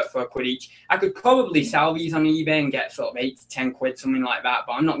up for £1 each. I could probably sell these on eBay and get sort of £8 to £10, something like that,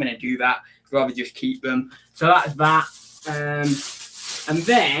 but I'm not going to do that. I'd rather just keep them. So that's that. And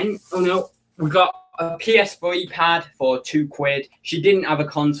then, oh no, we got a PS3 pad for £2. She didn't have a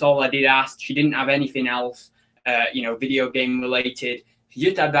console. I did ask. She didn't have anything else, you know, video game related. She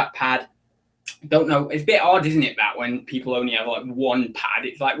just had that pad. Don't know. It's a bit odd, isn't it, that when people only have like one pad?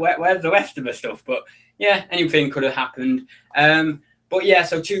 It's like, where's the rest of the stuff? But yeah, anything could have happened. But yeah,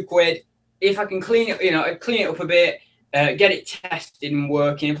 so £2. If I can clean it, you know, clean it up a bit, get it tested and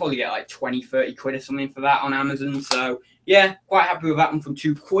working, I'll probably get like 20-30 quid or something for that on Amazon. So yeah, quite happy with that one from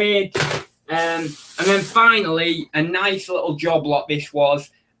 £2. And then finally, a nice little job lot this was.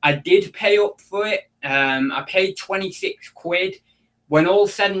 I did pay up for it. I paid £26. When all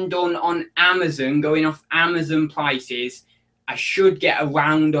said and done on Amazon, going off Amazon prices, I should get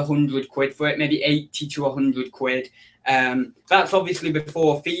around £100 for it, maybe 80 to £100. That's obviously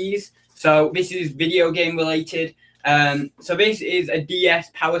before fees. So this is video game related. So this is a DS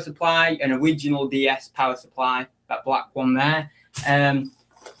power supply, an original DS power supply, that black one there.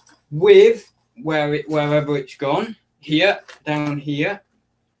 With wherever it's gone, here, down here,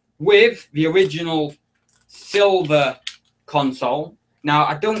 with the original silver console. Now,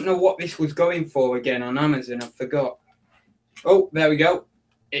 I don't know what this was going for again on Amazon. I forgot. Oh, there we go.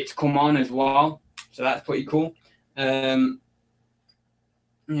 It's come on as well. So that's pretty cool. Yeah,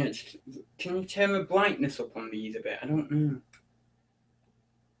 can you turn the brightness up on these a bit? I don't know.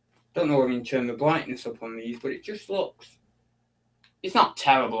 Don't know whether you can turn the brightness up on these, but it just looks... It's not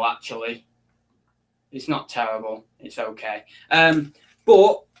terrible, actually. It's not terrible. It's okay.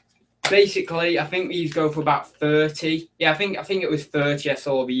 But... basically, I think these go for about 30. Yeah, I think it was 30 I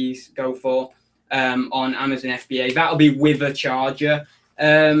saw these go for on Amazon FBA. That'll be with a charger.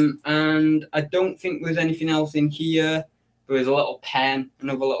 And I don't think there's anything else in here. There's a little pen,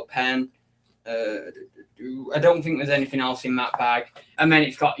 another little pen. I don't think there's anything else in that bag. And then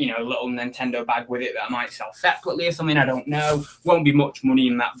it's got, you know, a little Nintendo bag with it that I might sell separately or something. I don't know. Won't be much money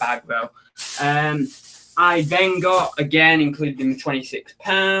in that bag, though. I then got, again, included in the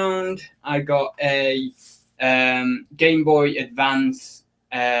 £26, I got a Game Boy Advance,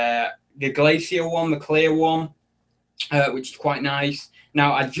 the Glacier one, the clear one, which is quite nice.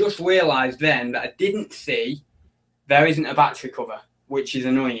 Now, I just realised then that I didn't see there isn't a battery cover, which is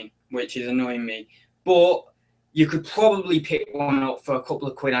annoying me. But you could probably pick one up for a couple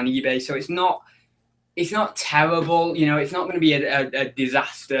of quid on eBay, so it's not terrible, you know, it's not going to be a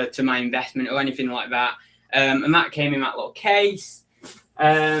disaster to my investment or anything like that. And that came in that little case.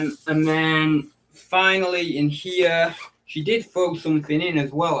 And then finally in here, she did throw something in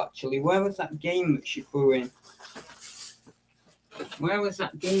as well, actually. Where was that game that she threw in?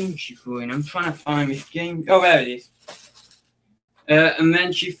 I'm trying to find this game. Oh, there it is. And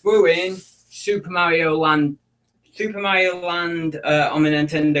then she threw in Super Mario Land on the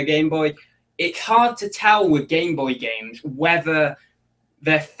Nintendo Game Boy. It's hard to tell with Game Boy games whether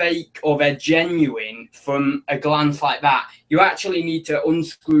they're fake or they're genuine from a glance like that. You actually need to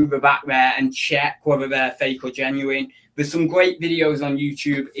unscrew the back there and check whether they're fake or genuine. There's some great videos on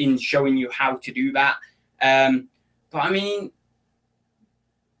YouTube in showing you how to do that. But I mean,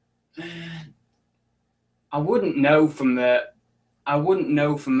 I wouldn't know from that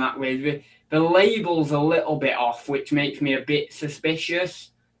way. The label's a little bit off, which makes me a bit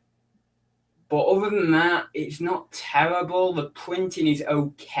suspicious. But other than that, it's not terrible. The printing is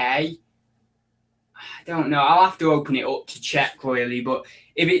okay. I don't know. I'll have to open it up to check really. But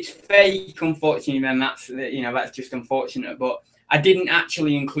if it's fake, unfortunately, then that's just unfortunate. But I didn't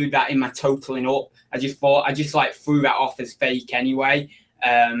actually include that in my totaling up. I just like threw that off as fake anyway.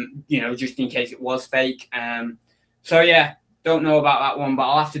 Just in case it was fake. So yeah, don't know about that one, but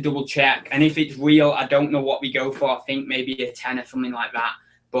I'll have to double check. And if it's real, I don't know what we go for. I think maybe a 10 or something like that.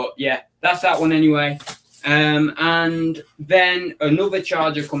 But yeah, that's that one anyway. And then another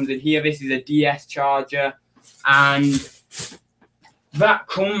charger comes in here. This is a DS charger, and that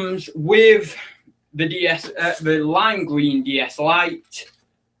comes with the the lime green DS Lite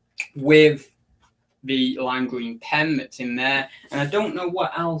with the lime green pen that's in there. And I don't know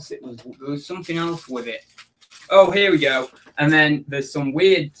what else it was. There was something else with it. Oh, here we go. And then there's some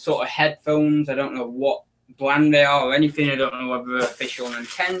weird sort of headphones. I don't know what brand they are or anything. I don't know whether they're official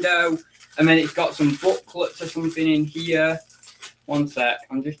Nintendo. And then it's got some booklets or something in here. One sec.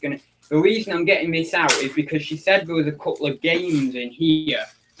 I'm just going to... The reason I'm getting this out is because she said there was a couple of games in here.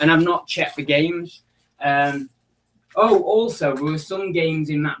 And I've not checked the games. Also, there were some games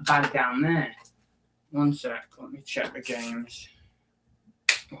in that bag down there. One sec. Let me check the games.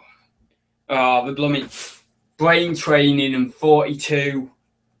 Oh, the blooming Brain Training and 42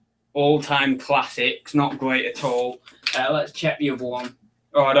 all-time classics. Not great at all. Let's check the other one.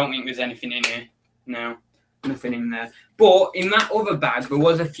 Oh, I don't think there's anything in here. No, nothing in there. But in that other bag, there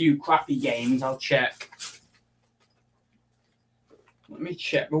was a few crappy games. I'll check. Let me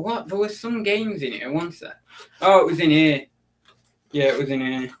check. But what? There was some games in here. One sec. Oh, it was in here. Yeah, it was in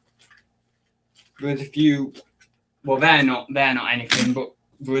here. There was a few. Well, they're not anything, but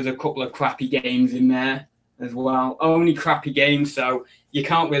there was a couple of crappy games in there as well. Only crappy games, so you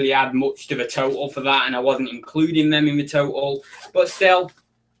can't really add much to the total for that, and I wasn't including them in the total. But still,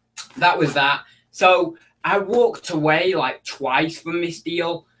 that was that. So I walked away like twice from this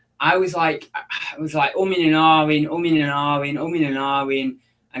deal. I was like umming and ahhing,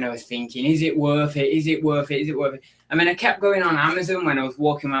 and I was thinking, is it worth it? Is it worth it? Is it worth it? And then I kept going on Amazon when I was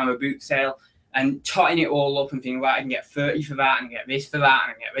walking around a boot sale and totting it all up and thinking, right, I can get 30 for that, and get this for that,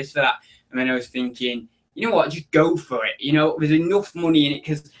 and get this for that. And then I was thinking, you know what, just go for it. You know, there's enough money in it,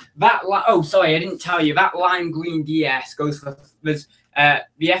 because that, oh, sorry, I didn't tell you, that lime green DS goes for, the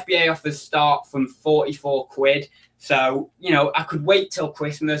FBA offers start from 44 quid. So, you know, I could wait till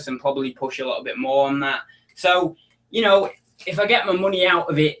Christmas and probably push a little bit more on that. So, you know, if I get my money out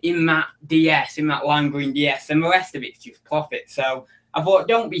of it in that DS, in that lime green DS, then the rest of it's just profit. So I thought,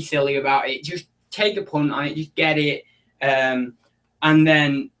 don't be silly about it. Just take a punt on it, just get it, and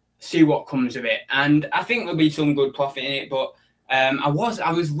then see what comes of it. And I think there'll be some good profit in it, but I was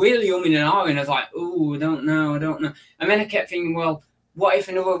really umming and ahhing. I was like, oh, I don't know. And then I kept thinking, well, what if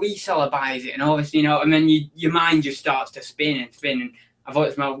another reseller buys it? And obviously, you know, and then your mind just starts to spin. And I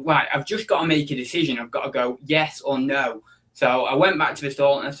thought, right, I've just got to make a decision. I've got to go yes or no. So I went back to the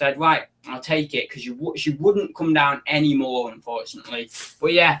store and I said, right, I'll take it, because she wouldn't come down anymore, unfortunately.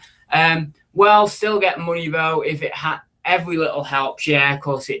 But yeah, well, still get money though if it had. Every little helps. Yeah, of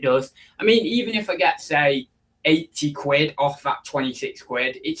course it does. I mean, even if I get, say, 80 quid off that 26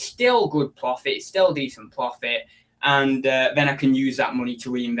 quid, it's still good profit. It's still decent profit. And then I can use that money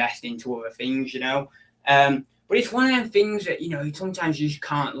to reinvest into other things, you know. But it's one of them things that, you know, sometimes you just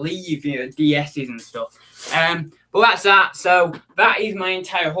can't leave, you know, DSs and stuff. But that's that. So that is my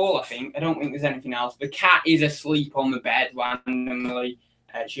entire haul, I think. I don't think there's anything else. The cat is asleep on the bed randomly.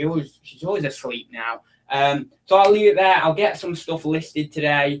 She's always asleep now. So I'll leave it there. I'll get some stuff listed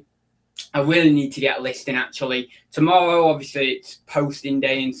today. I really need to get listing, actually. Tomorrow, obviously, it's posting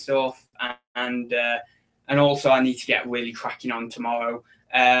day and stuff. And also I need to get really cracking on tomorrow.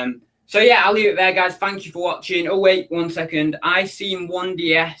 So yeah, I'll leave it there, guys. Thank you for watching. Oh, wait, 1 second. I seen one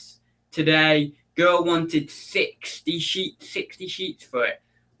DS today. Girl wanted 60 sheets for it.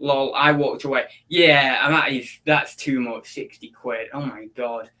 Lol, I walked away. Yeah, that's too much, 60 quid. Oh my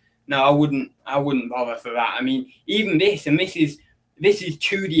God. No, I wouldn't bother for that. I mean, even this, and this is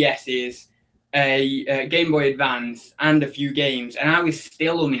 2 DSs, a Game Boy Advance, and a few games, and I was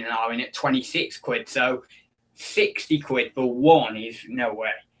still umming and ahhing at 26 quid. So 60 quid for one is no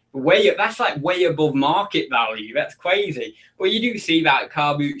way. That's like way above market value. That's crazy. But you do see that at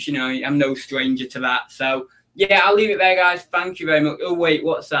Carboot, you know, I'm no stranger to that. So yeah, I'll leave it there, guys. Thank you very much. Oh wait,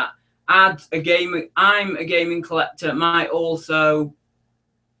 what's that? I'm a gaming collector.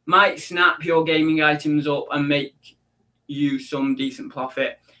 Might snap your gaming items up and make you some decent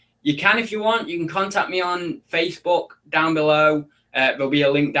profit. you can, if you want, you can contact me on Facebook down below. There'll be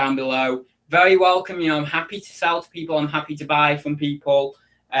a link down below. Very welcome. You know, I'm happy to sell to people. I'm happy to buy from people.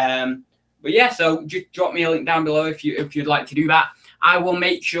 But yeah, so just drop me a link down below if you'd like to do that. I will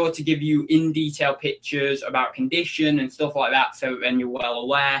make sure to give you in detail pictures about condition and stuff like that, so then you're well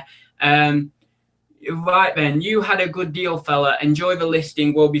aware. Right then, you had a good deal, fella. Enjoy the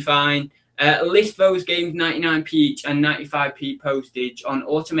listing. We'll be fine. List those games 99p each and 95p postage on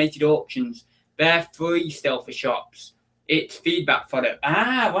automated auctions. They're free still for shops. It's feedback for it.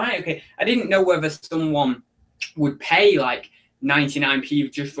 Ah, right, okay. I didn't know whether someone would pay like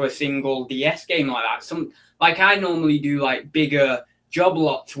 99p just for a single DS game like that. Like I normally do like bigger job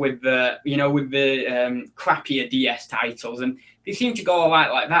lots with the, you know, with the crappier DS titles, and they seem to go all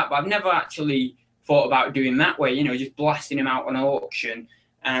right like that. But I've never actually thought about doing that way. You know, just blasting them out on auction.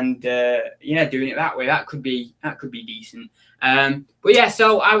 And yeah, doing it that way, that could be decent. But yeah,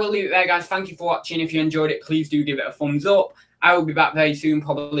 so I will leave it there, guys. Thank you for watching. If you enjoyed it, please do give it a thumbs up. I will be back very soon,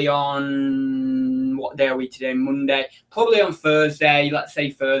 probably on, what day are we today? Monday. Probably on Thursday, let's say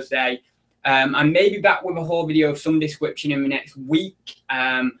Thursday. I may be back with a whole video of some description in the next week.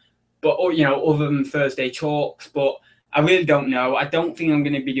 But you know, other than Thursday talks, but I really don't know. I don't think I'm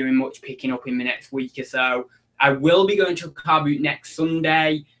going to be doing much picking up in the next week or so. I will be going to Carboot next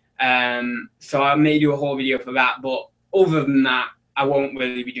Sunday, so I may do a whole video for that. But other than that, I won't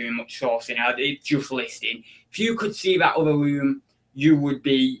really be doing much sourcing. It's just listing. If you could see that other room, you would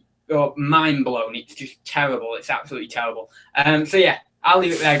be mind blown. It's just terrible. It's absolutely terrible. So yeah, I'll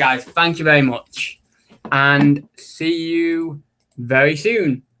leave it there, guys. Thank you very much, and see you very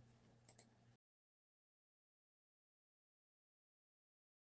soon.